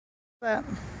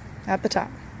At the top.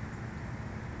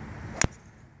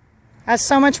 That's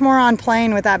so much more on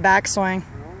plane with that backswing.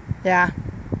 Really? Yeah.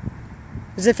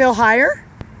 Does it feel higher?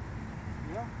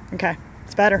 Yeah. Okay.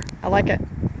 It's better. I like it.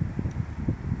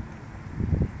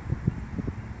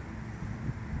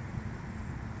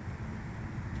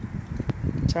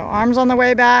 So arms on the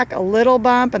way back, a little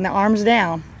bump, and the arms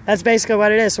down. That's basically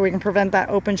what it is, so we can prevent that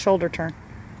open shoulder turn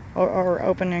or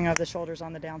opening of the shoulders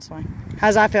on the downswing.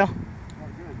 How's that feel? Oh,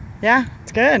 good. Yeah,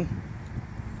 it's good.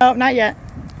 Oh, not yet.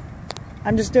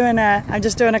 I'm just doing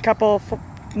a couple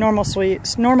normal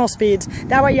speeds.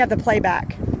 That way you have the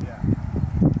playback. Yeah.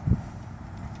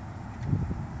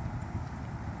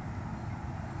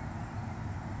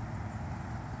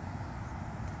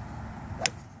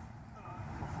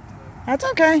 That's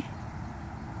okay.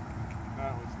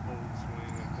 That was old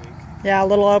swing, I think. Yeah, a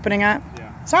little opening up.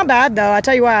 Yeah. It's not bad though. I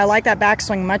tell you what, I like that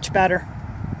backswing much better.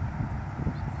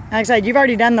 Like I said, you've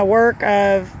already done the work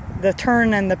of the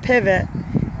turn and the pivot.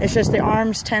 It's just the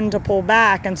arms tend to pull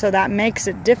back, and so that makes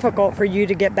it difficult for you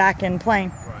to get back in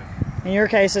plane. Right. In your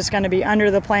case, it's going to be under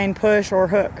the plane push or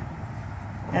hook.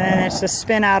 And then it's the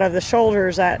spin out of the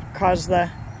shoulders that cause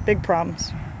the big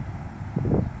problems.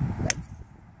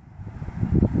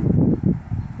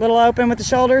 Little open with the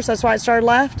shoulders, that's why it started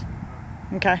left?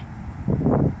 Okay.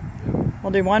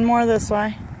 We'll do one more this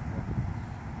way.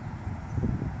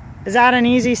 Is that an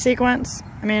easy sequence?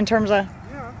 I mean, in terms of...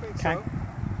 Yeah, I think okay. so.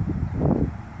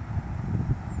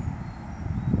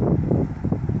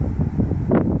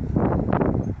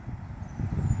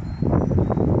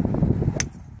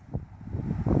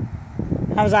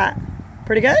 How was that?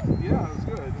 Pretty good? Yeah, it was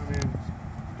good. I mean,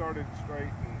 started straight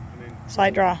and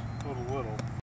Slight draw.